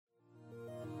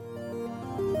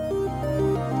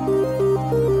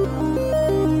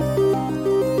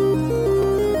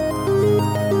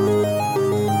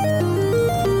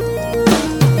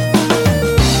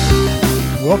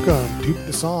Who Put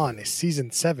This On is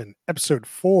Season 7, Episode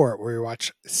 4, where we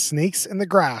watch Snakes in the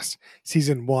Grass,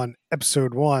 Season 1,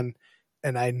 Episode 1,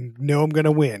 and I know I'm going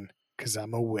to win because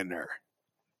I'm a winner.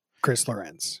 Chris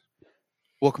Lorenz.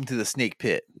 Welcome to the Snake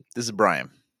Pit. This is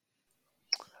Brian.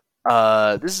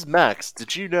 This is Max.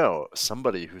 Did you know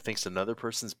somebody who thinks another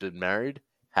person's been married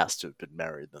has to have been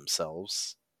married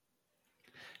themselves?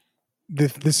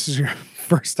 If this is your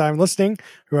first time listening,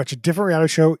 we watch a different reality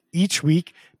show each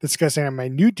week discussing a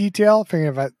minute detail,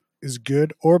 figuring out if it is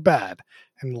good or bad.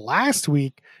 And last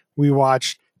week, we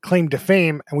watched Claim to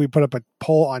Fame, and we put up a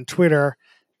poll on Twitter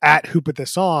at Who Put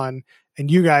This On,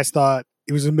 and you guys thought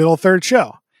it was a middle third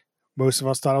show. Most of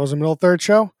us thought it was a middle third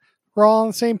show. We're all on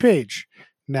the same page.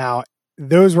 Now,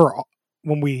 those were, our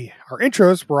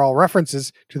intros were all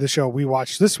references to the show we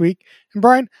watched this week. And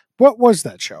Brian, what was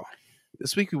that show?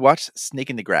 This week we watched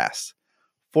Snake in the Grass.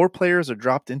 4 players are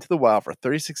dropped into the wild for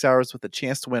 36 hours with a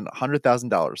chance to win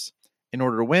 $100,000. In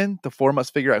order to win, the 4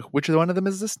 must figure out which one of them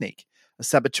is the snake, a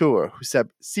saboteur who's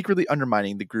secretly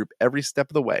undermining the group every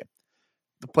step of the way.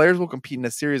 The players will compete in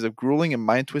a series of grueling and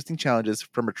mind-twisting challenges,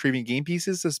 from retrieving game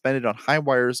pieces suspended on high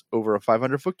wires over a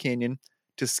 500-foot canyon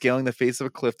to scaling the face of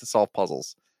a cliff to solve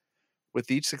puzzles. With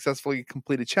each successfully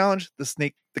completed challenge,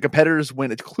 the competitors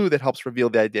win a clue that helps reveal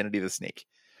the identity of the snake.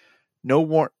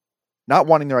 Not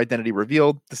wanting their identity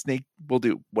revealed, the snake will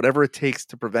do whatever it takes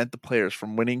to prevent the players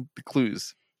from winning the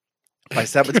clues by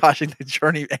sabotaging the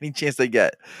journey any chance they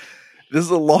get. This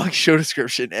is a long show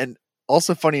description, and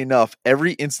also funny enough,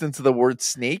 every instance of the word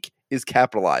snake is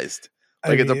capitalized.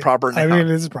 It's a proper noun. It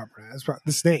is proper. It's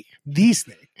the snake. The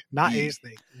snake. Not a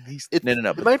snake. The snake. No.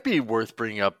 It might be worth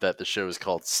bringing up that the show is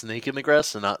called Snake in the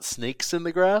Grass and not Snakes in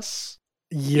the Grass.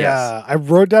 Yeah, Yes. I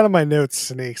wrote down in my notes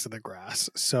Snakes in the Grass,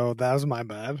 so that was my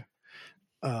bad.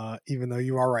 Even though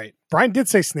you are right. Brian did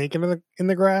say snake in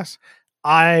the grass.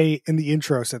 I, in the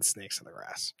intro, said snakes in the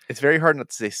grass. It's very hard not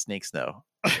to say snakes, though.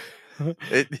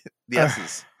 The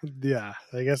S's. Yeah,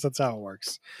 I guess that's how it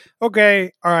works.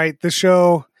 Okay, all right. The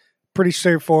show, pretty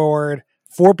straightforward.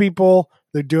 4 people.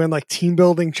 They're doing like team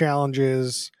building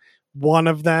challenges. One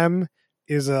of them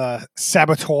is a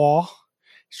saboteur.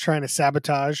 He's trying to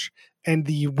sabotage. And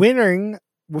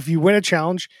if you win a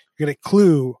challenge, you get a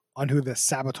clue on who the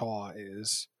saboteur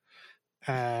is.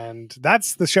 And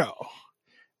that's the show.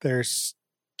 There's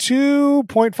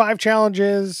 2.5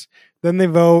 challenges. Then they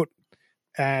vote.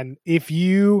 And if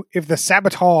the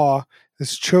saboteur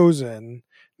is chosen,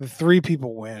 the 3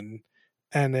 people win.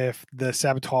 And if the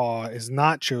saboteur is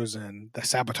not chosen, the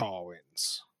saboteur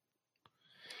wins.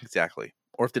 Exactly.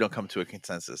 Or if they don't come to a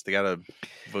consensus, they got to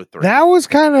vote 3. That was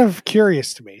kind of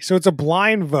curious to me. So it's a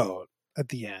blind vote at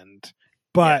the end,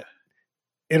 but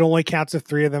it only counts if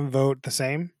 3 of them vote the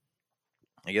same.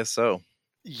 I guess so.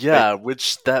 Yeah,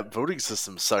 which that voting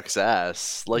system sucks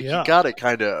ass. You gotta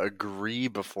kind of agree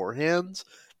beforehand.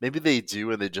 Maybe they do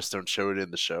and they just don't show it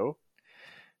in the show.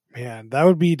 Man, that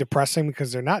would be depressing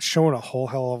because they're not showing a whole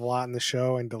hell of a lot in the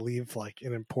show, and to leave like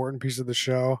an important piece of the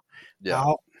show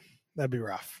out, that'd be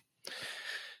rough.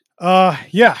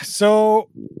 Yeah. So,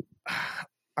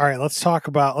 all right, let's talk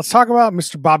about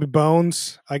Mr. Bobby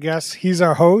Bones. I guess he's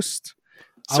our host.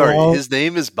 Sorry, his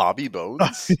name is Bobby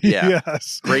Bones? Yeah.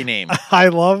 Yes. Great name. I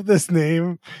love this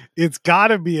name. It's got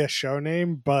to be a show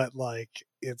name, but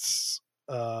it's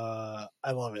I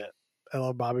love it. I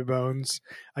love Bobby Bones.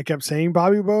 I kept saying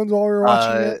Bobby Bones while we were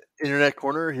watching it. Internet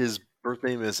Corner, his birth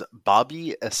name is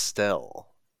Bobby Estelle.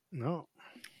 No.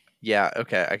 Yeah,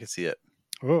 okay, I can see it.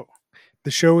 Oh.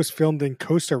 The show was filmed in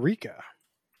Costa Rica.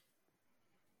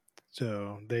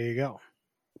 So there you go.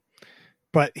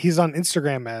 But he's on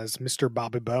Instagram as Mr.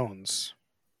 Bobby Bones.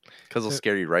 Because it'll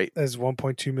scare you, right? Has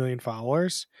 1.2 million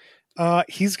followers.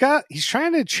 He's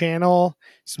trying to channel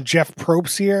some Jeff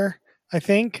Probst here, I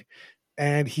think,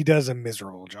 and he does a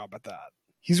miserable job at that.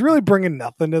 He's really bringing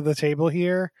nothing to the table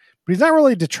here, but he's not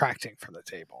really detracting from the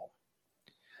table.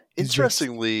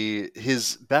 Interestingly,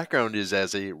 his background is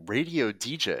as a radio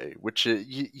DJ, which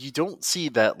you don't see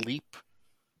that leap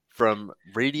from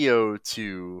radio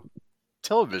to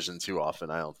television too often,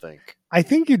 I don't think. I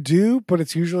think you do, but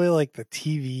it's usually like the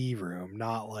TV room,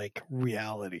 not like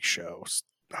reality shows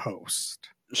host.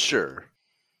 Sure.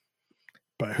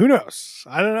 But who knows?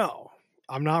 I don't know.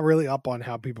 I'm not really up on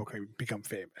how people can become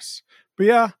famous. But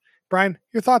yeah, Brian,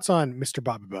 your thoughts on Mr.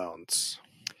 Bobby Bones?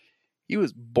 He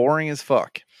was boring as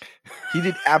fuck. He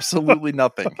did absolutely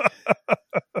nothing.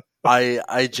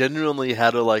 I genuinely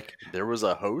had to there was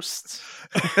a host.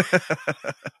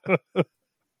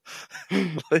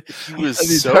 He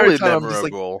was so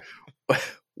memorable.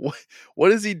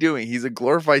 What is he doing? He's a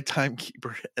glorified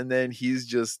timekeeper, and then he's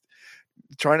just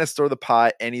trying to stir the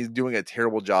pot, and he's doing a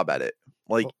terrible job at it.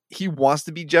 Like, he wants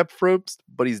to be Jeff Probst,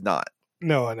 but he's not.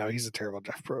 No, he's a terrible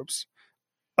Jeff Probst.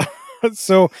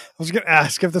 So I was going to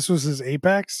ask if this was his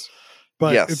apex,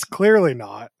 but Yes. it's clearly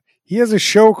not. He has a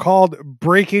show called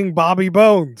Breaking Bobby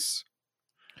Bones.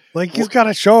 Like, he's got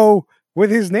a show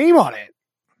with his name on it.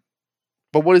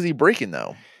 But what is he breaking,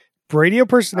 though? Radio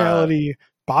personality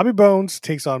Bobby Bones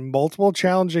takes on multiple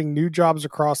challenging new jobs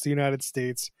across the United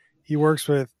States. He works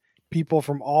with people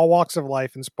from all walks of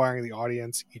life, inspiring the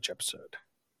audience each episode.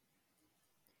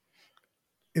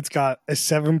 It's got a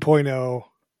 7.0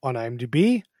 on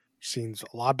IMDb. Seems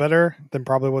a lot better than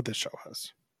probably what this show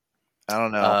has. I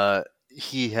don't know.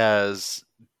 He has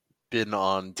been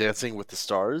on Dancing with the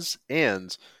Stars,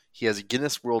 and he has a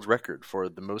Guinness World Record for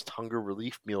the most hunger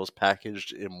relief meals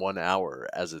packaged in 1 hour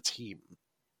as a team.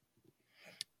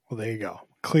 Well, there you go.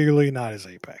 Clearly not his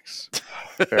apex.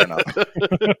 Fair enough.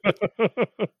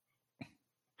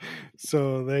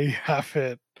 So there you have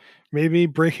it. Maybe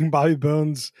Breaking Bobby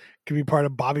Bones could be part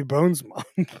of Bobby Bones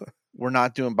Month. We're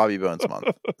not doing Bobby Bones month.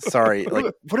 Sorry.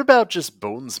 Like, What about just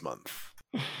Bones Month?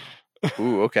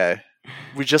 ooh, okay.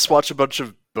 We just watched a bunch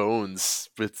of Bones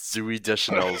with Zooey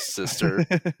Deschanel's sister.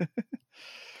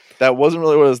 That wasn't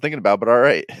really what I was thinking about, but all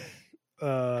right.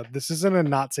 This isn't a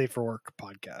not safe for work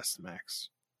podcast, Max.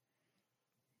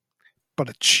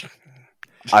 But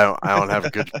I don't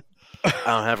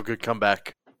have a good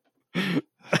comeback.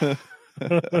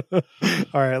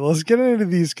 All right, let's get into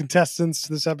these contestants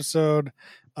this episode.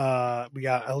 We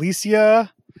got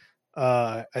Alicia.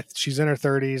 She's in her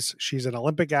 30s. She's an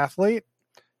Olympic athlete.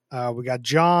 We got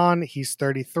John. He's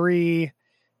 33.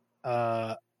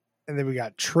 And then we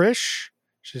got Trish.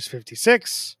 She's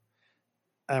 56.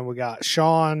 And we got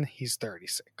Sean. He's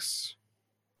 36.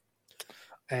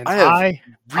 And I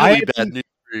have really bad news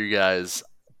for you guys.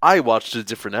 I watched a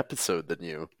different episode than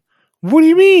you. What do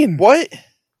you mean? What?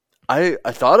 I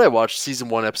thought I watched season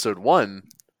 1, episode 1.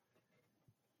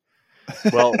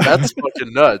 Well, that's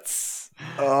fucking nuts.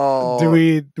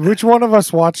 Oh. Which one of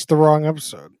us watched the wrong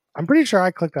episode? I'm pretty sure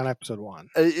I clicked on episode 1.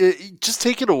 Just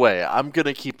take it away. I'm going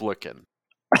to keep looking.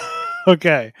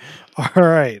 Okay. All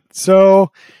right.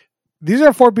 So these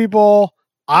are 4 people.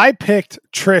 I picked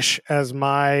Trish as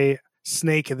my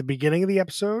snake at the beginning of the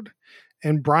episode,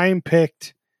 and Brian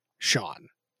picked Sean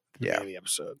at the beginning of the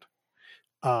episode.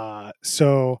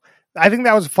 So I think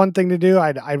that was a fun thing to do.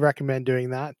 I'd recommend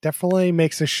doing that. Definitely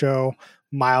makes the show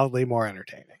mildly more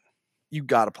entertaining. You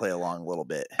got to play along a little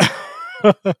bit.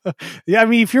 Yeah, I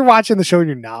mean, if you're watching the show and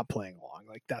you're not playing along,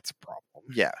 like, that's a problem.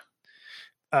 Yeah.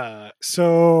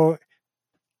 So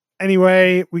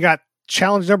anyway, we got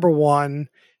challenge number 1.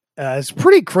 It's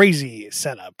pretty crazy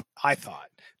setup, I thought.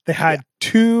 They had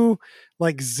 2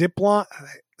 like zip line.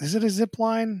 Is it a zip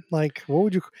line? Like, what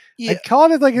would you? Yeah. I'd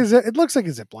call it like it looks like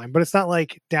a zip line, but it's not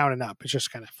like down and up. It's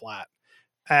just kind of flat.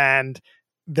 And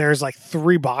there's like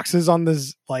 3 boxes on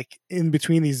this, like in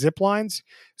between these zip lines.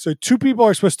 So 2 people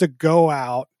are supposed to go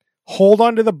out, hold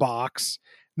onto the box,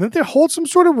 and then they hold some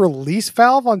sort of release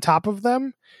valve on top of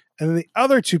them, and then the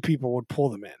other 2 people would pull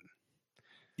them in.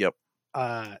 Yep.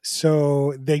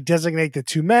 So they designate the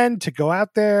 2 men to go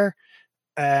out there,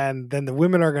 and then the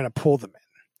women are going to pull them in.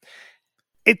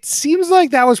 It seems like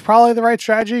that was probably the right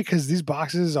strategy because these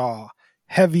boxes are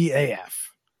heavy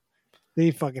AF.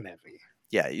 They fucking heavy.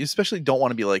 Yeah, you especially don't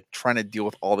want to be like trying to deal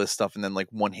with all this stuff and then like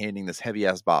one-handing this heavy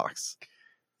ass box.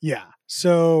 Yeah.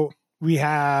 So we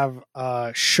have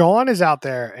Sean is out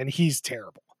there and he's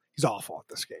terrible. He's awful at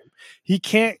this game. He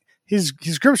can't. His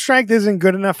grip strength isn't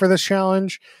good enough for this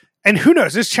challenge. And who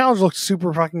knows? This challenge looks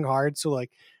super fucking hard. So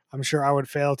like, I'm sure I would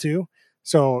fail too.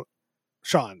 So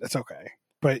Sean, that's okay.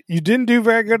 But you didn't do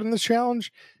very good in this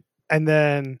challenge. And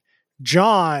then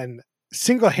John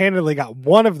single-handedly got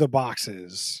one of the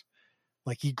boxes.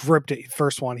 Like, he gripped it.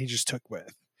 First one he just took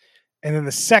with. And then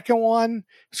the second one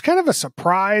was kind of a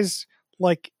surprise.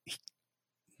 Like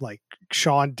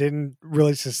Sean didn't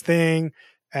release his thing.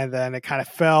 And then it kind of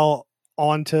fell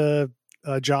onto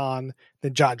John.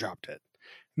 Then John dropped it.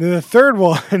 And then the third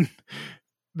one,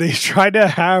 they tried to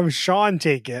have Sean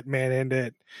take it, manhand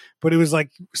it. But it was like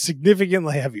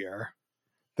significantly heavier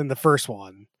than the first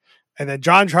one. And then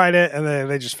John tried it and then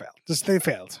they just failed. They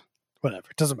failed. Whatever.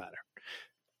 It doesn't matter.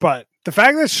 But the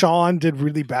fact that Sean did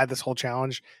really bad this whole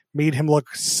challenge made him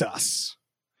look sus.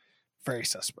 Very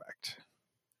suspect.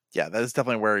 Yeah, that is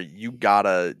definitely where you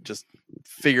gotta just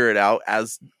figure it out.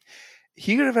 As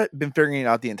he could have been figuring it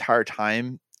out the entire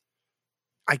time.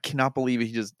 I cannot believe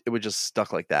it was just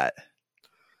stuck like that.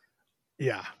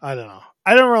 Yeah, I don't know.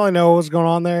 I don't really know what was going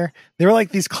on there. They were like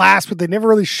these clasps, but they never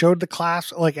really showed the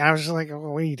clasps. Like, I was just like, oh,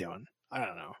 what are you doing? I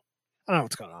don't know. I don't know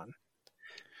what's going on.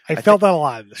 I felt that a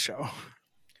lot in the show.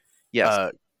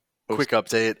 Yes. Quick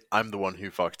update. I'm the one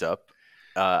who fucked up.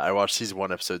 I watched season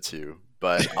 1, episode 2,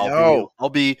 but No. I'll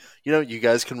be, you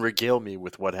guys can regale me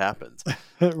with what happened.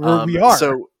 We are.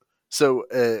 So,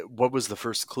 what was the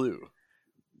first clue?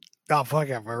 Oh, fuck,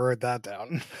 I wrote that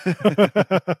down.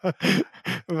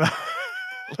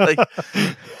 Like,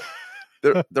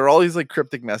 there are all these like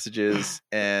cryptic messages,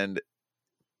 and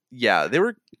yeah, they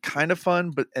were kind of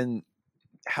fun, and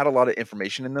had a lot of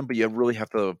information in them, but you really have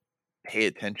to pay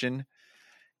attention.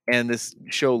 And this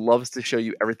show loves to show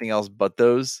you everything else but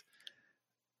those.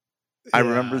 I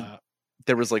remember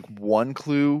there was like one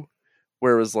clue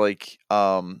where it was like,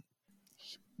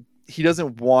 he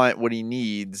doesn't want what he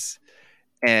needs,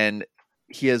 and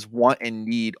he has want and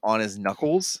need on his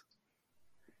knuckles.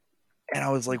 And I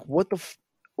was like, what the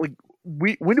like,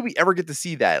 when do we ever get to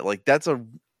see that? Like, that's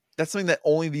something that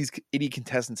only these idiot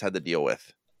contestants had to deal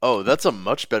with. Oh, that's a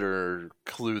much better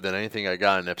clue than anything I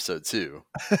got in episode 2.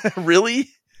 Really?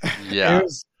 Yeah.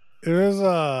 It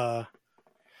was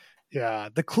yeah,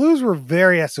 the clues were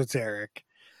very esoteric,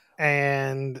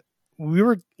 and we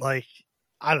were like,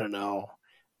 I don't know.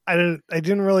 I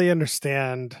didn't really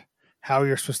understand how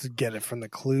you're supposed to get it from the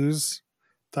clues.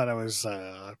 Thought it was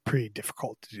pretty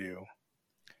difficult to do.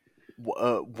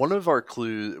 One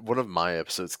of my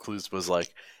episode's clues was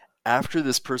like, after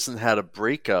this person had a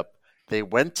breakup, they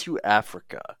went to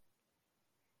Africa.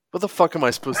 What the fuck am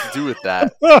I supposed to do with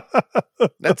that?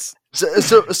 That's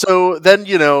so then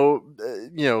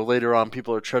later on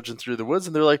people are trudging through the woods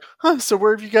and they're like, huh, so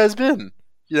where have you guys been?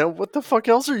 What the fuck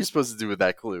else are you supposed to do with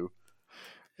that clue?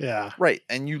 Yeah. right.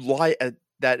 And you lie at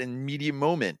that immediate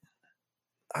moment.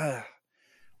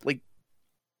 Like,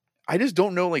 I just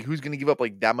don't know like who's gonna give up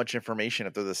like that much information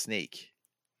if they're the snake.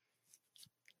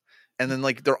 And then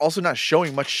like they're also not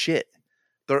showing much shit.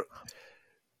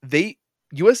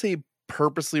 USA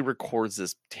purposely records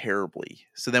this terribly,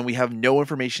 so then we have no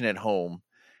information at home,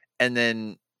 and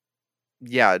then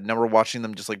now we're watching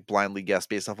them just like blindly guess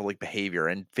based off of like behavior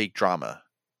and fake drama,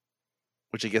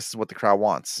 which I guess is what the crowd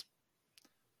wants.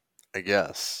 I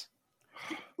guess.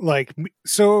 Like,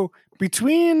 so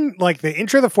between like the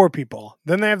intro of the 4 people,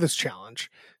 then they have this challenge.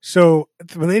 So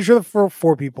when they intro the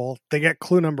 4 people, they get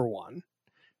clue number 1,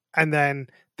 and then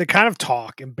they kind of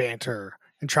talk and banter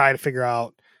and try to figure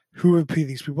out who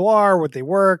these people are, what they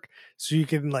work, so you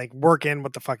can like work in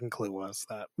what the fucking clue was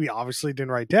that we obviously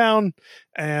didn't write down,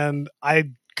 and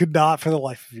I could not for the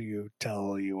life of you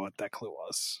tell you what that clue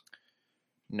was.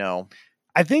 No.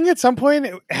 I think at some point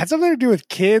it had something to do with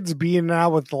kids being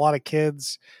out with a lot of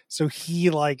kids. So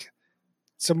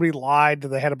somebody lied that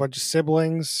they had a bunch of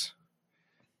siblings,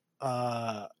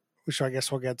 which I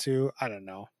guess we'll get to. I don't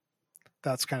know.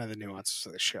 That's kind of the nuances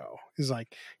of the show. Is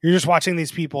like you're just watching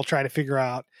these people try to figure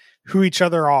out who each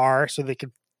other are, so they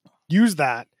could use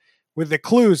that with the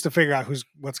clues to figure out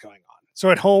what's going on. So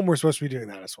at home, we're supposed to be doing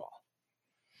that as well.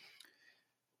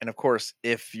 And of course,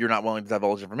 if you're not willing to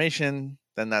divulge information,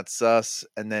 then that's sus.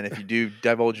 And then if you do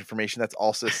divulge information, that's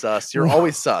also sus. You're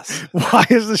always sus. Why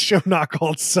is the show not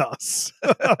called Sus?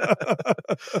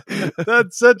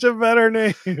 That's such a better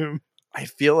name. I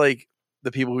feel like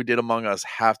the people who did Among Us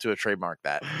have to have trademarked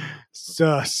that.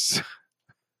 Sus.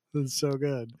 That's so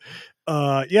good.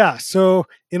 Yeah. So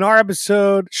in our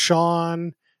episode,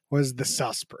 Sean was the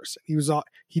sus person.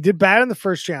 He did bad in the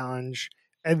first challenge,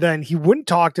 and then he wouldn't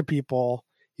talk to people.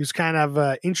 He was kind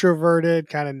of introverted,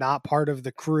 kind of not part of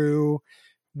the crew.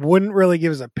 Wouldn't really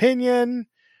give his opinion,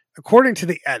 according to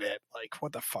the edit. Like,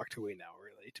 what the fuck do we know,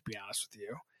 really? To be honest with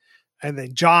you. And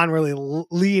then John really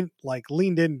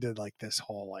leaned into like this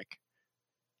whole like,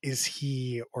 is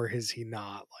he or is he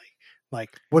not like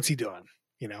what's he doing?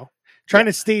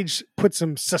 Trying to put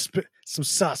some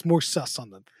more sus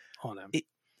on him.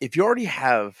 If you already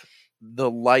have the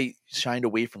light shined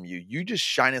away from you, you just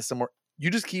shine it somewhere.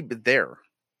 You just keep it there.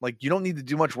 Like, you don't need to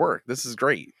do much work. This is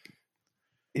great.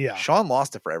 Yeah. Sean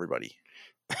lost it for everybody.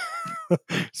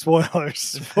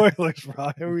 Spoilers, Brian.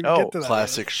 We get to that.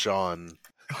 Classic Sean.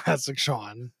 Classic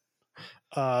Sean.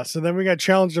 So then we got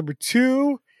challenge number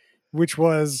 2, which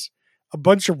was a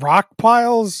bunch of rock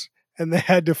piles, and they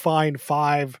had to find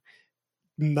 5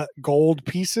 gold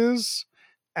pieces,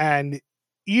 and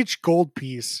each gold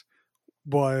piece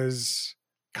was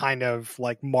kind of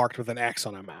like marked with an X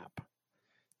on a map.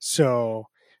 So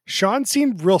Sean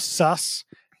seemed real sus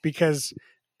because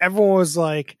everyone was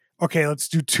like, okay, let's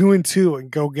do 2 and 2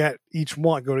 and go get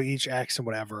go to each X and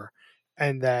whatever.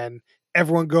 And then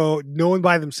everyone go knowing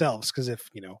by themselves. Cause if,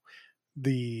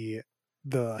 the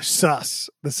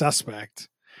suspect,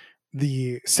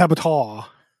 the saboteur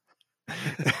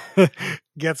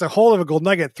gets a hold of a gold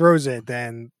nugget, throws it,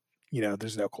 then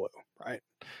there's no clue, right?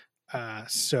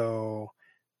 So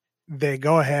they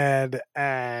go ahead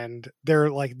and they're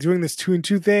like doing this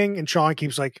 2-2 thing, and Sean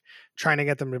keeps like trying to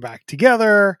get them back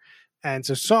together. And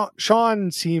so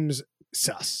Sean seems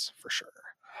sus for sure.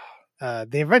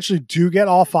 They eventually do get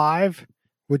all 5,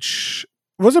 which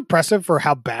was impressive for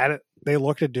how bad they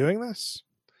looked at doing this.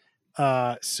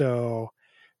 So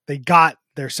they got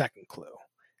their second clue.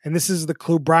 And this is the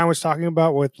clue Brian was talking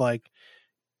about with like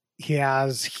he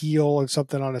has heel and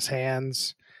something on his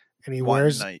hands. And he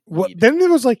wears what? Then it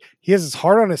was like he has his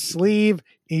heart on his sleeve.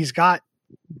 He's got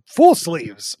full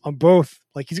sleeves on both.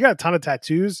 Like he's got a ton of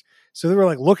tattoos. So they were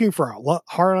like looking for a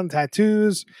heart on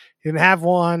tattoos. He didn't have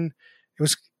one.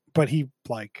 But he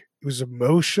like it was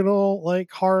emotional,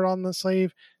 like heart on the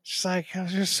sleeve. Just like it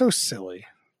was just so silly.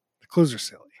 The clues are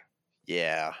silly.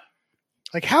 Yeah.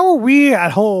 Like how are we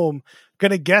at home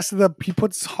gonna guess that he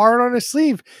puts his heart on his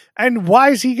sleeve, and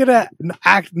why is he gonna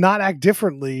not act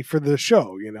differently for the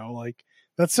show? Like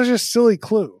that's such a silly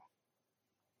clue.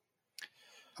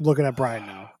 I'm looking at Brian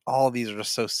now. All of these are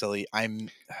just so silly.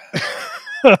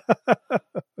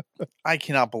 I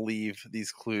cannot believe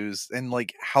these clues and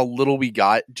like how little we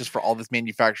got just for all this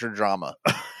manufactured drama.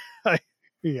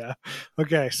 Yeah.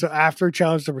 Okay. So after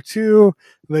challenge number 2,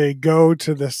 they go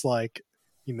to this like,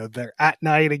 they're at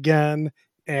night again.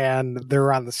 And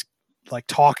they're on this, like,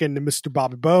 talking to Mr.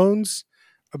 Bobby Bones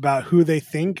about who they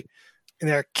think, and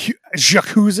they're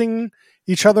accusing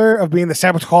each other of being the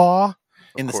saboteur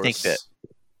in the snake pit.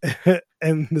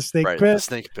 In the snake pit. The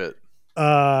snake pit.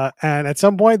 And at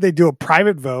some point, they do a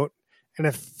private vote, and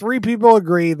if 3 people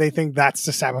agree, they think that's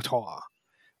the saboteur.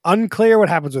 Unclear what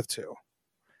happens with 2,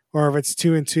 or if it's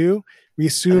 2-2. We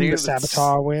assume the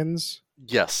saboteur wins.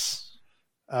 Yes.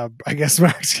 I guess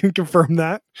Max can confirm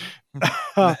that.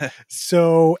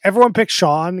 So everyone picked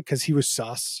Sean because he was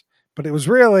sus, but it was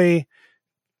really,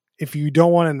 if you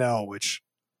don't want to know, which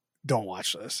don't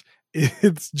watch this,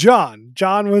 it's John.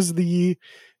 John was the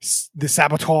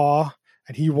saboteur,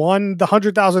 and he won the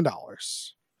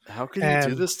 $100,000. How can you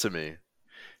do this to me?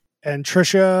 And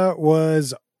Trisha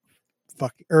was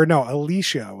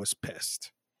Alicia was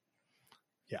pissed.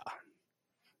 Yeah,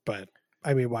 but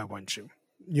I mean, why wouldn't you?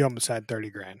 You almost had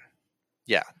 $30,000.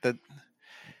 Yeah.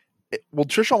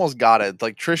 Trish almost got it.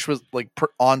 Like Trish was like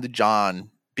on to John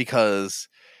because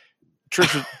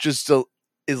Trish was just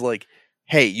is like,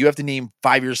 hey, you have to name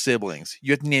 5 of your siblings.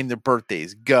 You have to name their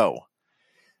birthdays. Go.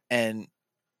 And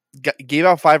gave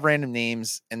out 5 random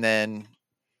names and then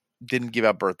didn't give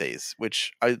out birthdays,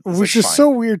 which is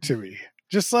so weird to me.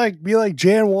 Just like be like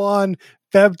Jan 1,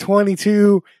 Feb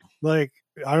 22, like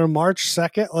I don't know, March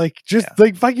 2nd, like just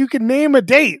like you can name a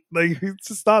date. Like it's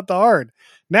just not that hard.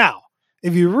 Now,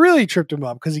 if you really tripped him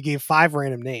up because he gave 5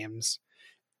 random names,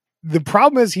 the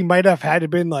problem is he might have had to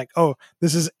been like, oh,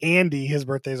 this is Andy. His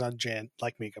birthday's on Jan,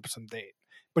 like make up some date,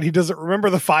 but he doesn't remember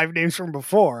the 5 names from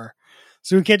before.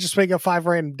 So he can't just make up 5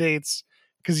 random dates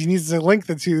because he needs to link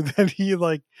the 2. Then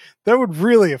that would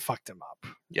really have fucked him up.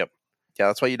 Yep. Yeah.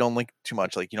 That's why you don't link too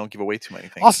much. Like you don't give away too many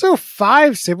things. Also,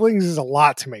 5 siblings is a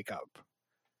lot to make up.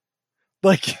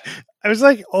 Like, I was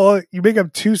like, oh, you make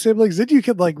up 2 siblings, then you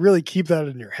could like really keep that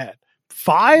in your head.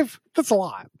 5? That's a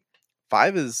lot.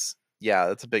 5 is,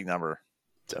 that's a big number.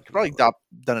 Definitely. Probably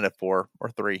done it at 4 or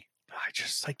 3. I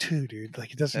just like 2, dude.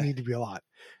 Like, it doesn't need to be a lot.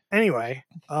 Anyway,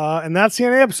 and that's the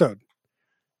end of the episode.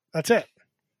 That's it.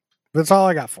 That's all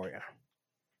I got for you.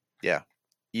 Yeah.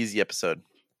 Easy episode.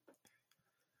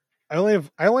 I only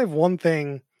have one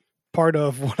thing, part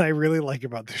of what I really like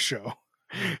about this show,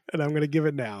 and I'm going to give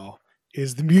it now,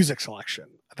 is the music selection.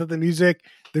 I thought the music,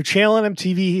 they're channeling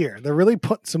MTV here. They're really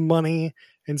putting some money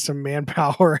and some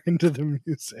manpower into the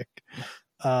music.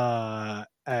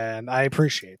 And I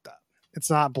appreciate that. It's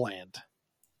not bland.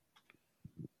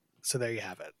 So there you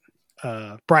have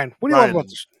it. Brian, what do you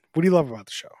love about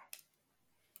the show?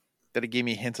 That it gave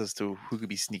me hints as to who could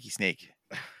be Sneaky Snake.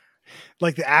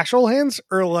 Like the actual hints,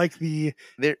 or like the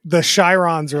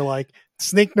Chirons are like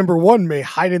snake number 1 may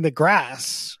hide in the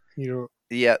grass.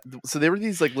 Yeah. So there were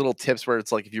these like little tips where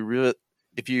it's like if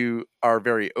you are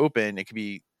very open, it could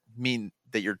mean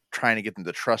that you're trying to get them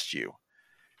to trust you,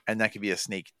 and that could be a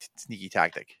sneaky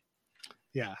tactic.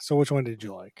 Yeah. So which one did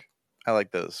you like? I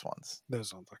like those ones.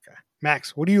 Those ones, okay.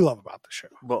 Max, what do you love about the show?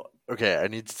 Well, okay, I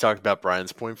need to talk about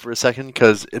Brian's point for a second,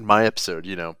 because in my episode,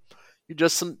 you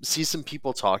just see some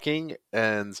people talking,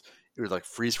 and it would like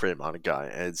freeze frame on a guy,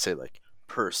 and it'd say like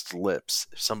pursed lips.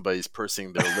 If somebody's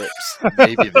pursing their lips,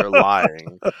 maybe they're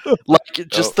lying. Like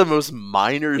just the most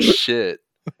minor shit.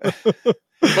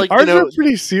 Like ours are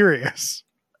pretty serious.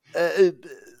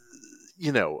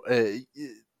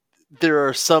 there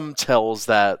are some tells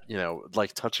that,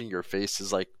 like touching your face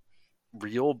is like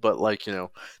real, but like,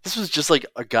 this was just like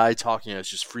a guy talking, and it's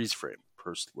just freeze frame,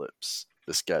 pursed lips.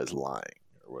 This guy's lying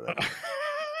or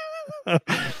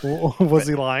whatever. Was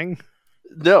he lying?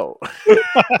 No.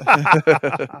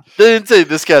 They didn't say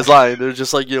this guy's lying. They're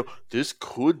just like, this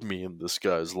could mean this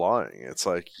guy's lying. It's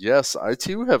like, yes, I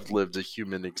too have lived a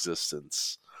human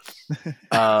existence.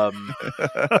 All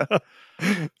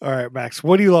right, Max,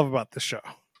 what do you love about this show?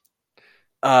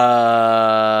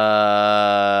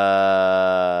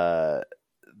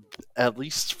 At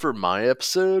least for my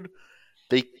episode,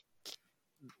 they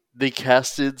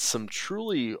casted some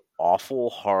truly awful,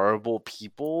 horrible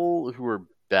people who were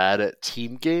bad at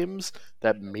team games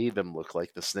that made them look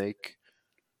like the snake.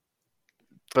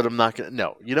 But I'm not gonna.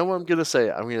 No, you know what I'm gonna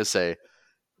say? I'm gonna say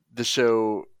the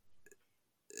show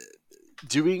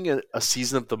doing a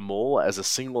season of The Mole as a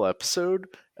single episode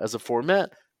as a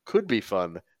format could be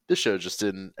fun. This show just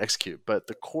didn't execute, but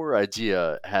the core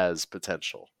idea has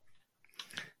potential.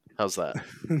 How's that?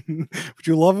 What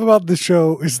you love about the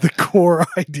show is the core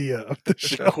idea of the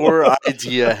show. The core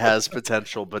idea has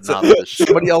potential, but not the show.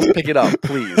 Somebody else pick it up,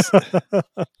 please.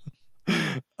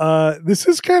 This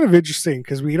is kind of interesting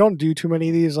because we don't do too many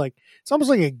of these. Like, it's almost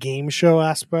like a game show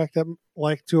aspect,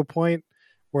 like to a point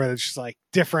where it's just like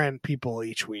different people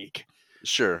each week.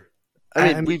 Sure.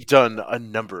 I mean, we've done a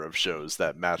number of shows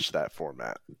that match that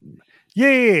format.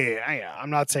 Yeah. I'm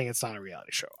not saying it's not a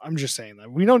reality show. I'm just saying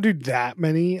that we don't do that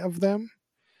many of them.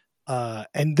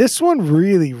 And this one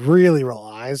really, really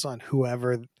relies on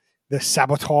whoever the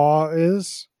saboteur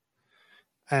is.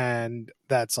 And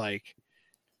that's like,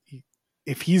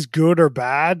 if he's good or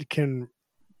bad, can,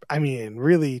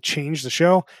 really change the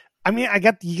show. You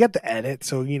get the edit.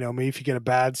 So, maybe if you get a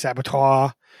bad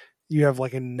saboteur, you have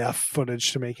like enough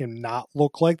footage to make him not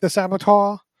look like the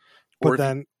saboteur. But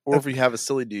then, or if you have a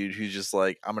silly dude who's just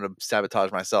like, I'm going to sabotage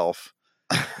myself.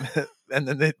 And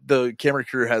then the camera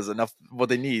crew has enough what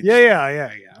they need.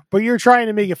 Yeah. But you're trying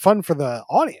to make it fun for the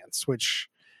audience, which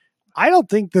I don't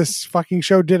think this fucking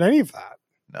show did any of that.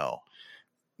 No.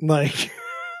 Like,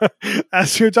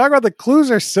 as you're talking about, the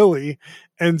clues are silly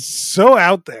and so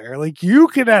out there. Like, you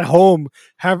could at home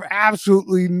have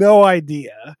absolutely no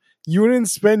idea. You wouldn't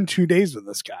spend 2 days with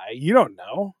this guy. You don't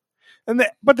know.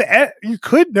 You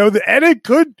could know. The edit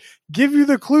could give you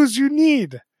the clues you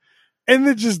need, and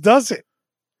it just doesn't.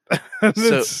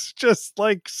 It's just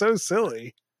like so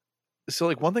silly. So,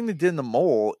 like, one thing they did in The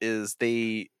Mole is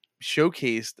they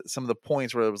showcased some of the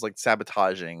points where it was like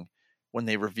sabotaging when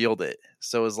they revealed it.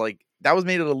 So it was like that was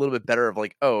made it a little bit better of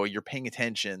like, oh, you're paying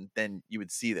attention, then you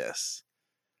would see this.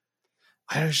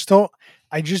 I just don't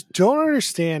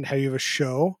understand how you have a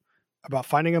show about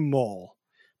finding a mole,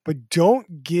 but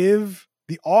don't give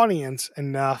the audience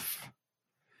enough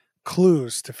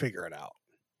clues to figure it out.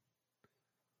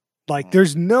 Like,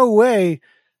 there's no way,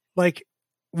 like,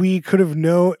 we could have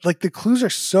known, like, the clues are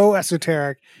so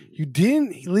esoteric. You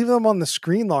didn't leave them on the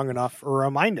screen long enough or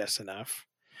remind us enough.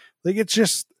 Like, it's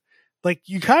just, like,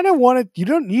 you kind of want it, you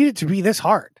don't need it to be this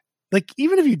hard. Like,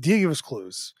 even if you did give us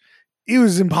clues, it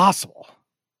was impossible.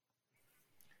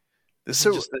 This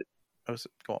is just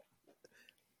go on.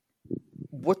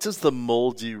 What does the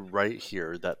mole do right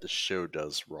here that the show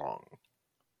does wrong?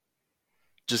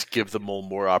 Just give the mole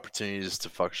more opportunities to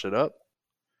fuck shit up?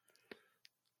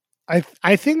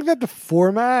 I think that the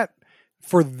format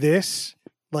for this,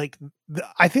 like,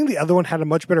 I think the other one had a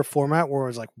much better format where it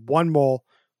was like one mole,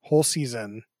 whole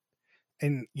season,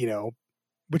 and,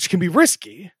 which can be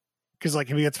risky because, like,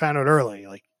 if he gets found out early,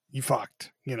 like, you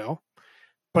fucked,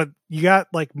 But you got,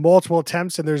 like, multiple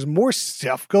attempts and there's more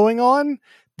stuff going on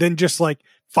than just, like,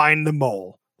 find the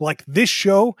mole. Like, this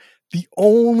show, the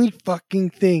only fucking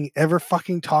thing ever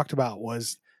fucking talked about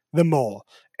was the mole.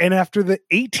 And after the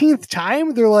 18th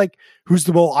time, they're like, who's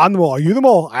the mole? I'm the mole. Are you the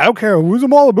mole? I don't care. Who's the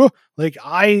mole? Like,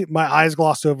 my eyes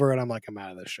glossed over and I'm like, I'm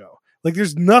out of this show. Like,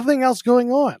 there's nothing else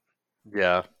going on.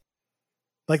 Yeah.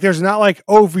 Like, there's not like,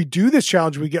 oh, if we do this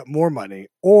challenge, we get more money.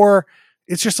 Or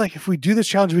it's just like, if we do this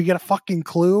challenge, we get a fucking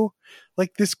clue.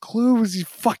 Like, this clue was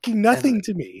fucking nothing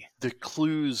to me. The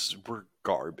clues were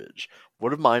garbage.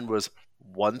 One of mine was,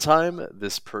 one time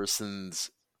this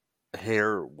person's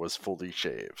hair was fully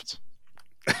shaved.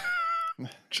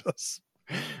 Just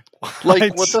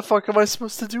like, what the fuck am I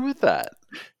supposed to do with that?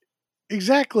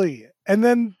 Exactly. And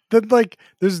then like,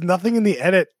 there's nothing in the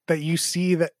edit that you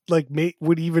see that like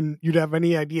you'd have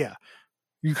any idea.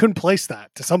 You couldn't place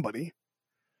that to somebody.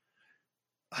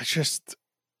 I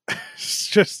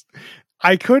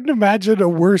couldn't imagine a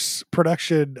worse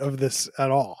production of this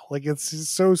at all. Like, it's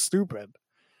so stupid.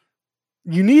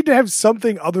 You need to have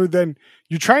something other than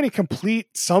you're trying to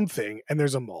complete something and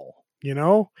there's a mole, you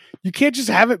know? You can't just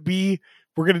have it be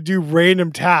we're going to do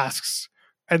random tasks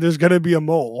and there's going to be a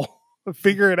mole.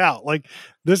 Figure it out. Like,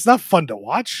 this is not fun to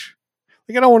watch.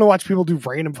 Like, I don't want to watch people do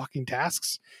random fucking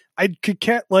tasks. I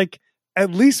can't, like, at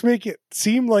least make it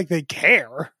seem like they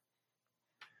care.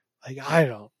 Like, I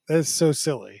don't. That's so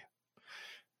silly.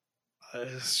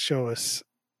 Show us,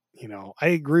 you know, I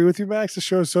agree with you, Max. The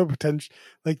show is so potential.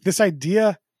 Like, this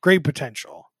idea, great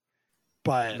potential.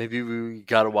 But maybe we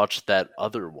got to watch that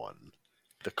other one,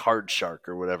 the Card Shark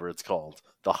or whatever it's called,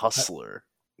 The Hustler.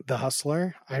 The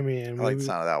Hustler? I mean, I like the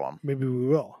sound of that one. Maybe we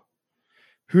will.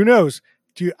 Who knows?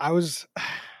 Dude, I was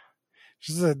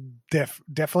just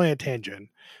definitely a tangent.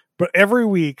 But every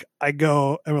week I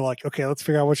go and we're like, okay, let's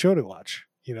figure out what show to watch.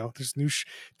 You know,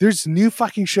 there's new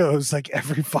fucking shows like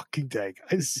every fucking day,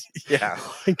 guys. Yeah.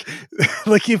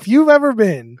 Like if you've ever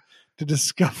been to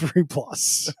Discovery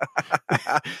Plus,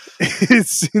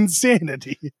 it's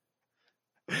insanity.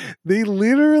 They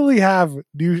literally have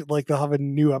they'll have a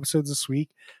new episodes this week.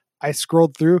 I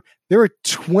scrolled through. There are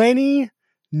 20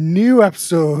 new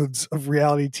episodes of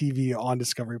reality TV on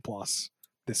Discovery Plus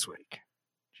this week.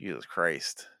 Jesus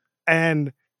Christ.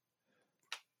 And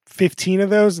 15 of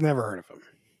those, never heard of them.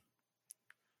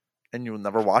 And you'll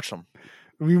never watch them.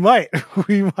 We might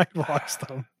watch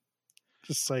them.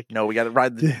 Just like, no, we got to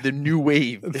ride the new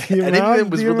wave. Anything that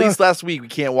was released last week, we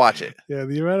can't watch it. Yeah,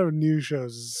 the amount of new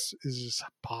shows is just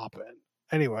popping.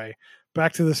 Anyway,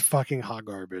 back to this fucking hot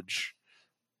garbage.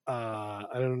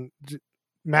 Max,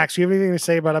 do you have anything to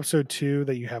say about episode 2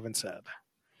 that you haven't said?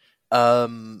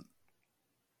 Not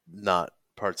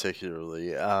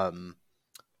particularly.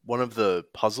 One of the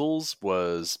puzzles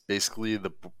was basically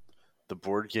the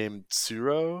board game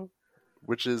Tsuro,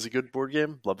 which is a good board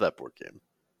game. Love that board game.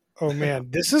 Oh man,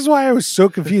 this is why I was so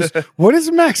confused. What is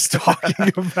Max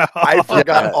talking about? I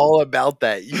forgot all about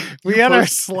that. We had our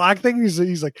Slack thing.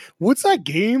 He's like, "What's that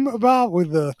game about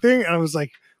with the thing?" And I was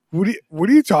like, "What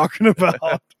are you talking about?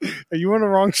 Are you on the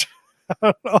wrong show?"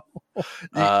 I don't know.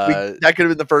 That could have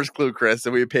been the first clue, Chris,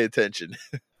 that we would pay attention.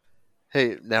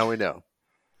 Hey, now we know.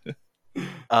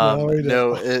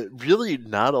 No, really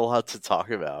not a lot to talk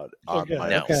about on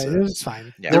my episode. It was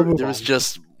fine. Yeah. There was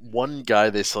just one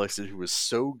guy they selected who was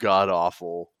so god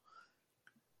awful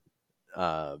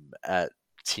at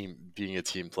being a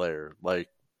team player. Like,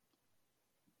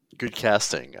 good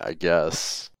casting, I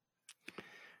guess.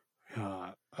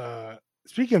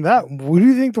 Speaking of that, what do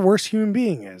you think the worst human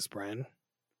being is, Brian?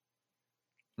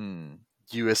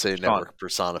 USA Network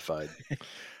personified.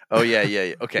 Oh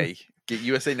yeah. Okay. Get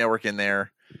USA Network in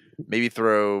there. Maybe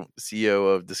throw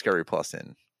CEO of Discovery Plus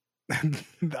in.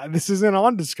 This isn't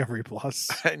on Discovery Plus.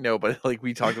 I know, but like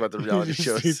we talked about the reality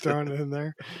shows. Keep throwing it in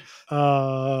there.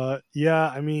 Yeah,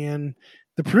 I mean,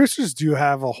 the producers do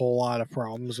have a whole lot of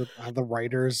problems with the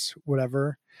writers,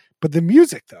 whatever. But the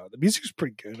music, though, the music is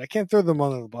pretty good. I can't throw them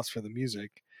under the bus for the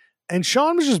music. And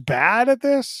Sean was just bad at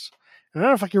this. And I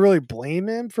don't know if I can really blame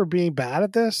him for being bad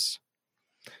at this.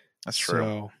 That's true.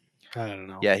 So, I don't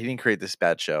know. Yeah, he didn't create this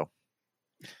bad show.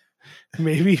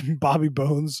 Maybe Bobby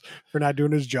Bones for not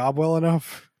doing his job well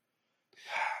enough.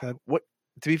 What?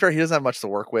 To be fair, he doesn't have much to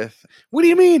work with. What do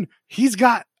you mean? He's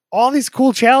got all these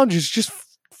cool challenges. Just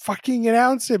fucking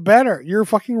announce it better. You're a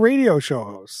fucking radio show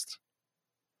host.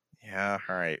 Yeah,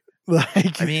 all right.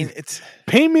 Like, I mean, it's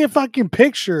paint me a fucking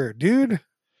picture, dude.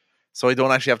 So I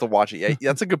don't actually have to watch it. Yeah,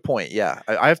 that's a good point. Yeah,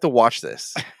 I have to watch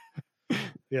this.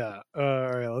 Yeah.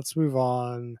 All right, let's move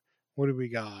on. What do we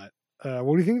got?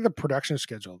 What do you think the production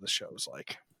schedule of the show is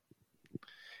like?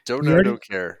 Don't know, don't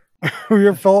care. We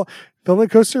were filming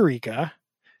Costa Rica.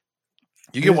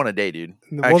 You get one a day, dude.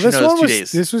 Well, actually, this one 2 was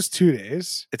days. This was 2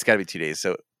 days. It's got to be 2 days.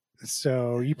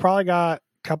 So you probably got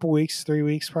a couple weeks, 3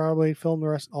 weeks, probably film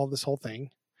this whole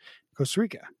thing. Costa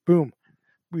Rica, boom.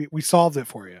 We solved it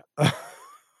for you.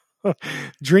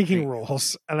 Drinking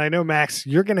rules, and I know Max,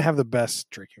 you're going to have the best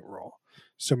drinking rule.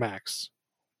 So Max,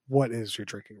 what is your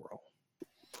drinking rule?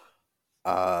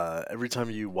 Every time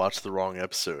you watch the wrong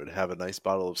episode, have a nice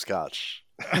bottle of scotch.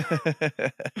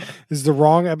 Is the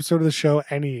wrong episode of the show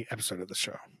any episode of the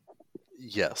show?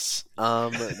 Yes.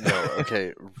 No.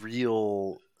 Okay.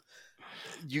 Real.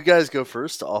 You guys go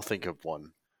first. I'll think of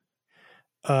one.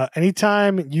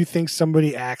 Anytime you think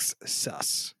somebody acts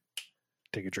sus,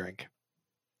 take a drink.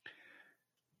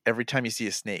 Every time you see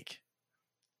a snake,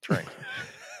 drink.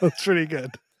 That's pretty good.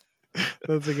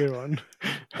 That's a good one.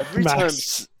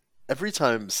 Every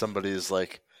time somebody is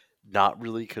like not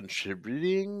really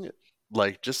contributing,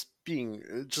 like just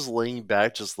laying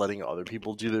back, just letting other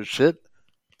people do their shit,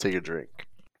 take a drink.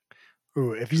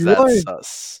 Ooh, if 'Cause you that's really,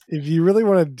 sus. if you really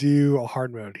want to do a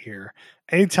hard mode here,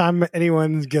 anytime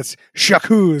anyone gets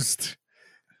shakoozed,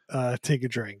 take a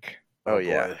drink. Oh,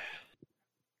 yeah.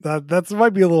 boy. That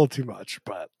might be a little too much,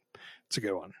 but it's a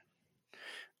good one.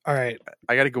 All right.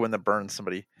 I got to go in the burn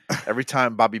somebody. Every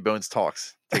time Bobby Bones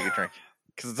talks, take a drink.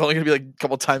 Because it's only going to be like a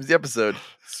couple times the episode.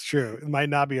 It's true. It might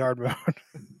not be hard mode.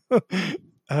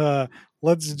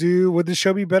 Let's do, would the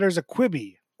show be better as a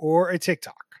Quibi or a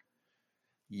TikTok?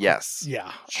 Yes.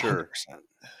 Yeah, Sure. 100%.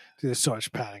 Dude, there's so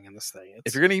much padding in this thing.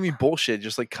 If you're going to give me bullshit,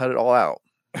 just like cut it all out.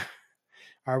 All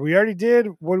right, we already did.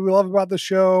 What do we love about the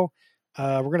show?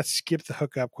 We're going to skip the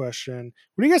hookup question.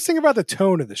 What do you guys think about the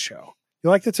tone of the show? You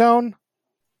like the tone?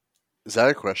 Is that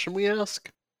a question we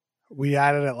ask? We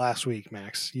added it last week,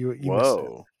 Max. You missed it.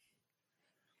 Whoa.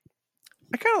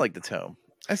 I kind of like the tone.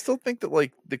 I still think that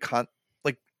like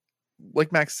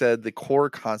like Max said, the core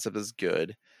concept is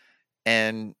good,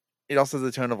 and it also has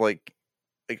the tone of like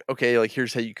okay, like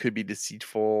here's how you could be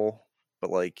deceitful,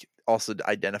 but like also to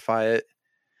identify it.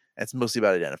 And it's mostly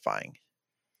about identifying.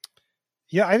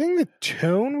 Yeah, I think the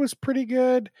tone was pretty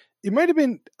good. It might have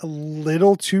been a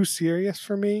little too serious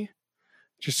for me,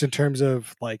 just in terms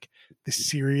of like the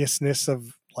seriousness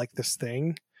of like this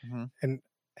thing, and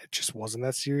it just wasn't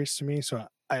that serious to me. So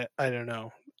I don't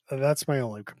know. That's my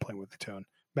only complaint with the tone.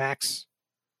 Max,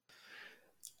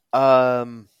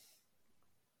 I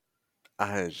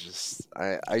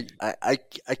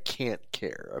can't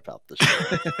care about the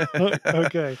show.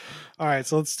 okay, all right.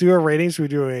 So let's do our ratings. We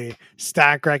do a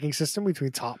stack ranking system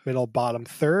between top, middle, bottom,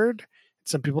 third.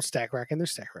 Some people stack rank in their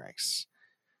stack ranks.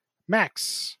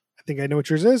 Max, I think I know what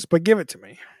yours is, but give it to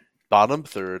me. Bottom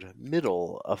third,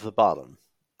 middle of the bottom.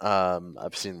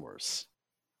 I've seen worse.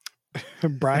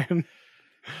 Brian,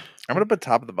 I'm gonna put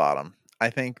top of the bottom. I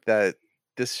think that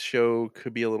this show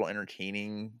could be a little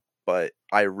entertaining, but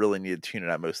I really need to tune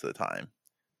it out most of the time.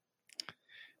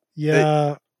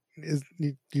 yeah,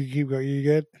 you keep going. You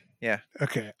good? Yeah.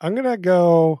 Okay, I'm gonna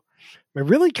go. I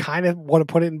really kind of want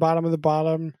to put it in bottom of the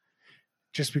bottom,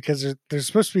 just because there's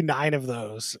supposed to be 9 of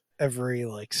those every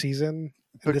like season.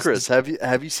 But Chris, have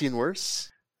you seen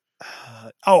worse?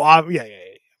 Yeah,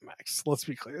 Max. Let's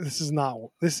be clear. This is not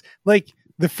this like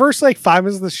the first like 5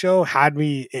 minutes of the show had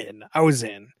me in. I was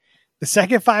in. The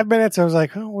second 5 minutes, I was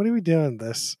like, oh, what are we doing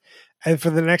this? And for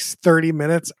the next 30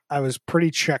 minutes, I was pretty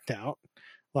checked out.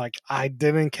 Like I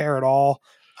didn't care at all.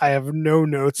 I have no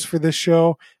notes for this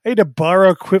show. I had to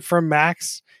borrow a quip from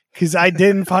Max because I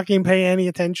didn't fucking pay any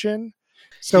attention.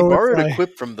 So he borrowed like, a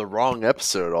quip from the wrong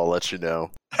episode, I'll let you know.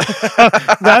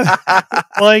 that,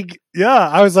 like, yeah,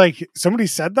 I was like, somebody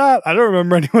said that? I don't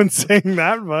remember anyone saying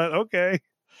that, but okay.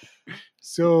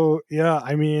 So, yeah,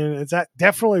 I mean, it's at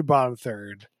definitely bottom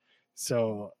third.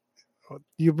 So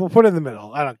you will put it in the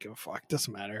middle. I don't give a fuck.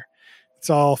 Doesn't matter. It's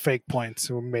all fake points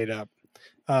that were made up.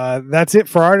 That's it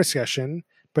for our discussion.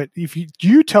 But if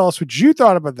you tell us what you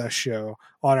thought about this show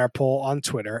on our poll on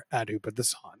Twitter at Who Put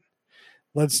This On.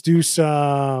 Let's do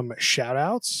some shout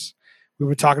outs. We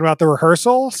were talking about the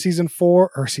rehearsal. Episode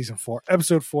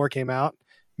 4 came out.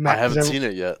 Matt, I haven't seen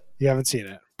it yet. You haven't seen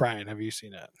it. Brian, have you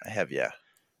seen it? I have, yeah.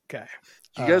 Okay.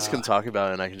 You guys can talk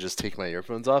about it and I can just take my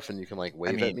earphones off and you can like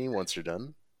wave at me once you're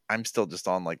done. I'm still just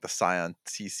on like the Scion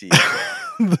TC.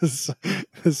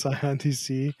 the Scion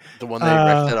TC. The one they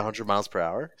wrecked at 100 miles per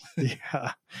hour?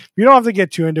 Yeah. We don't have to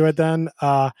get too into it then.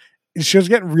 The show's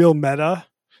getting real meta.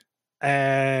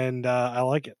 And I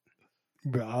like it.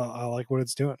 I like what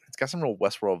it's doing. It's got some real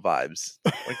Westworld vibes.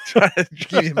 Like trying to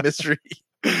give you a mystery.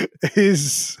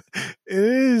 It's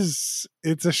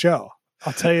a show.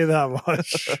 I'll tell you that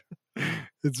much.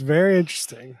 It's very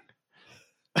interesting.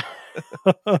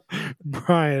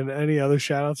 Brian, any other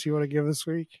shout outs you want to give this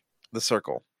week? The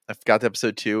Circle. I forgot to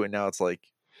episode 2 and now it's like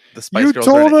the Spice You Girls.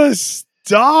 You told us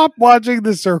stop watching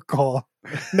The Circle.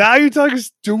 Now you're telling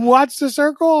us to watch The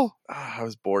Circle? I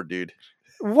was bored, dude.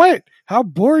 What? How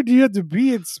bored do you have to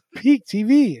be? It's peak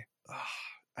TV.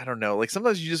 I don't know. Like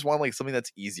sometimes you just want like something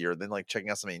that's easier than like checking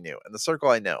out something new. And The Circle,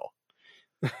 I know.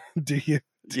 Do you?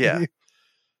 Yeah.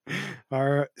 All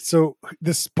right. So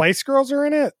the Spice Girls are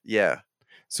in it? Yeah.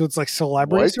 So it's like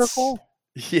Celebrity Circle?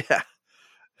 Yeah.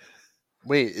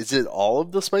 Wait, is it all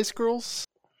of the Spice Girls?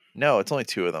 No, it's only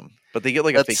 2 of them. But they get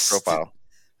like a fake profile.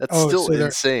 That's still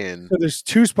insane. So there's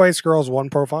 2 Spice Girls, 1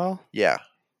 profile? Yeah.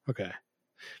 Okay.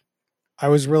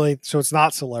 So it's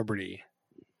not Celebrity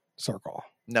Circle.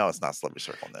 No, it's not Celebrity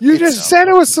Circle. You just said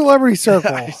it was Celebrity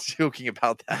Circle. I was joking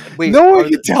about that. Wait, no one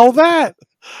can tell that.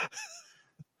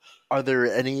 Are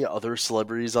there any other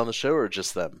celebrities on the show or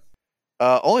just them?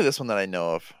 Only this one that I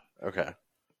know of. Okay.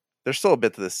 There's still a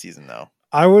bit to this season, though.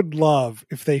 I would love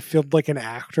if they filmed like an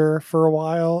actor for a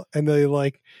while and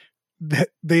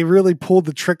they really pulled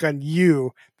the trick on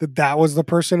you that was the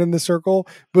person in the circle,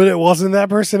 but it wasn't that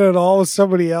person at all. It was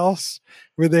somebody else,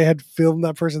 where they had filmed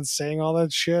that person saying all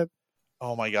that shit.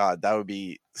 Oh my god, that would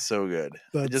be so good.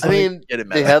 That's I mean, get it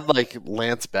they meta. had like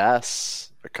Lance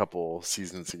Bass a couple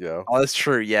seasons ago. Oh, that's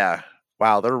true. Yeah.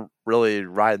 Wow, they're really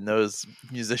riding those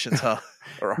musicians, huh?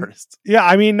 Or artists. Yeah,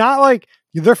 I mean, not like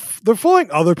they're fooling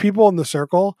other people in the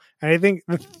circle, and I think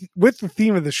with the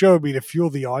theme of the show would be to fuel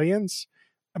the audience,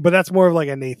 but that's more of like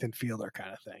a Nathan Fielder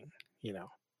kind of thing, you know.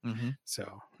 Mm-hmm.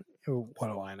 So, what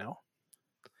do I know?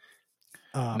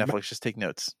 Netflix, just take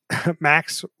notes.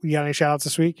 Max, you got any shout outs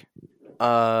this week?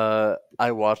 I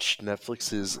watched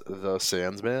Netflix's The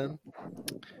Sandman.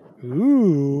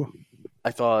 Ooh. I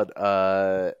thought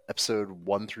episode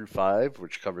 1 through 5,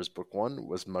 which covers book 1,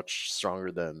 was much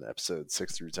stronger than episode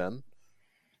 6 through 10.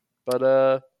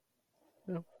 But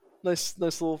nice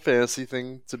little fantasy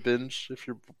thing to binge if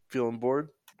you're feeling bored.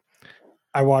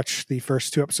 I watched the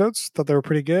first 2 episodes, thought they were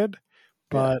pretty good,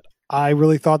 but I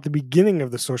really thought the beginning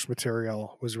of the source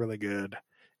material was really good,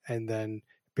 and then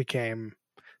became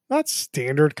not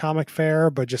standard comic fare,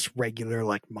 but just regular,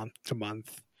 like month to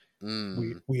month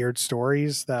weird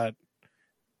stories that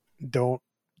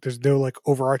there's no like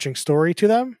overarching story to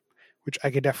them, which I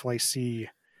could definitely see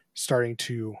starting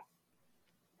to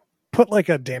put like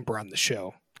a damper on the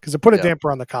show, because it put a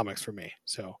damper on the comics for me.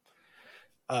 So,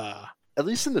 at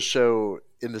least in the show,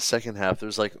 in the second half,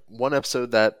 there's like one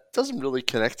episode that doesn't really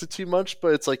connect it too much,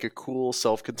 but it's like a cool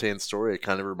self-contained story. It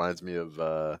kind of reminds me of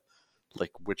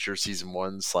like Witcher season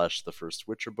 1 / the first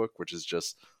Witcher book, which is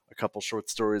just a couple short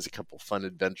stories, a couple fun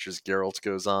adventures Geralt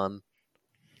goes on.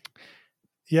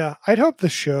 Yeah, I'd hope the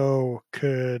show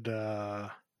could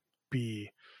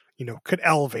be, could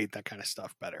elevate that kind of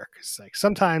stuff better. Because like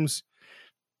sometimes,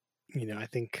 I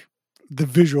think the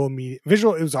visual, it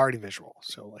was already visual,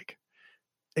 so like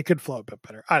it could flow a bit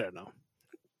better. I don't know.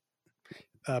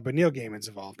 But Neil Gaiman's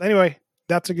involved. Anyway,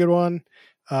 that's a good one.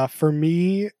 For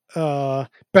me,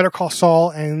 Better Call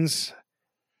Saul ends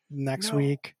next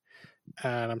week,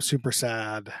 and I'm super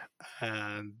sad,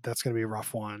 and that's going to be a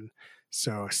rough one.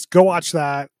 So go watch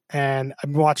that. And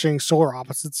I'm watching Solar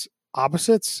Opposites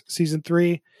season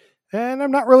 3, and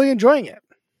I'm not really enjoying it.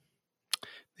 I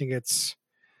think it's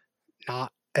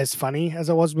not as funny as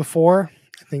it was before.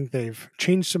 I think they've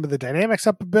changed some of the dynamics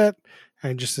up a bit,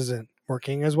 and just isn't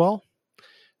working as well.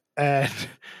 And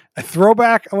a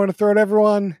throwback I want to throw at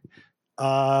everyone,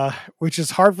 which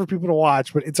is hard for people to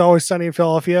watch, but It's Always Sunny in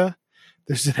Philadelphia.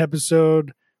 There's an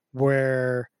episode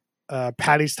where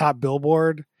Patty's Top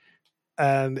Billboard,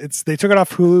 and they took it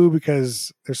off Hulu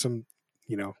because there's some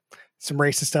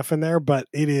racist stuff in there, but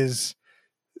it is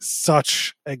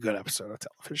such a good episode of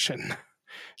television.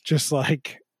 Just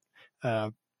like,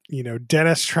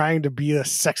 Dennis trying to be a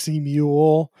sexy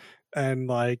mule, and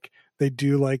like they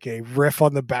do like a riff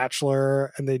on The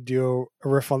Bachelor, and they do a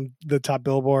riff on the Top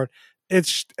Billboard.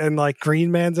 And like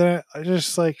Green Man's in it. It's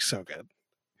just like so good.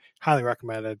 Highly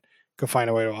recommended. Go find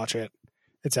a way to watch it.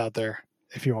 It's out there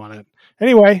if you want it.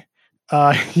 Anyway,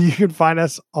 you can find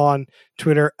us on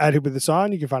Twitter at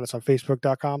whoputthison. You can find us on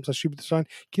Facebook.com/whoputthison. You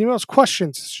can email us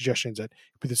questions and suggestions at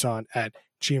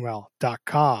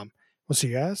whoputthison@gmail.com. We'll see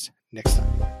you guys next time.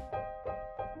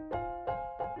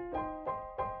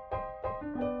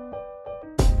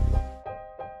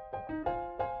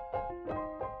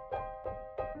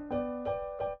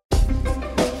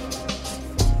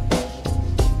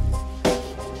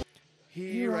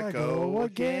 Here I go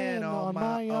again on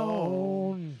my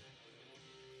own,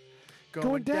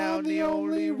 going down the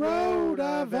only road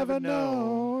I've ever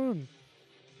known.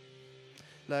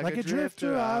 Like a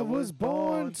drifter, I was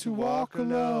born to walk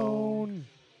alone.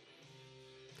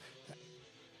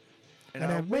 And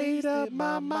I made up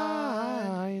my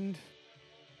mind.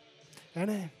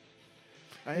 And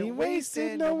I ain't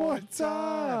wasting no more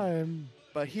time.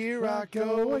 But here I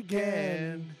go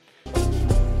again.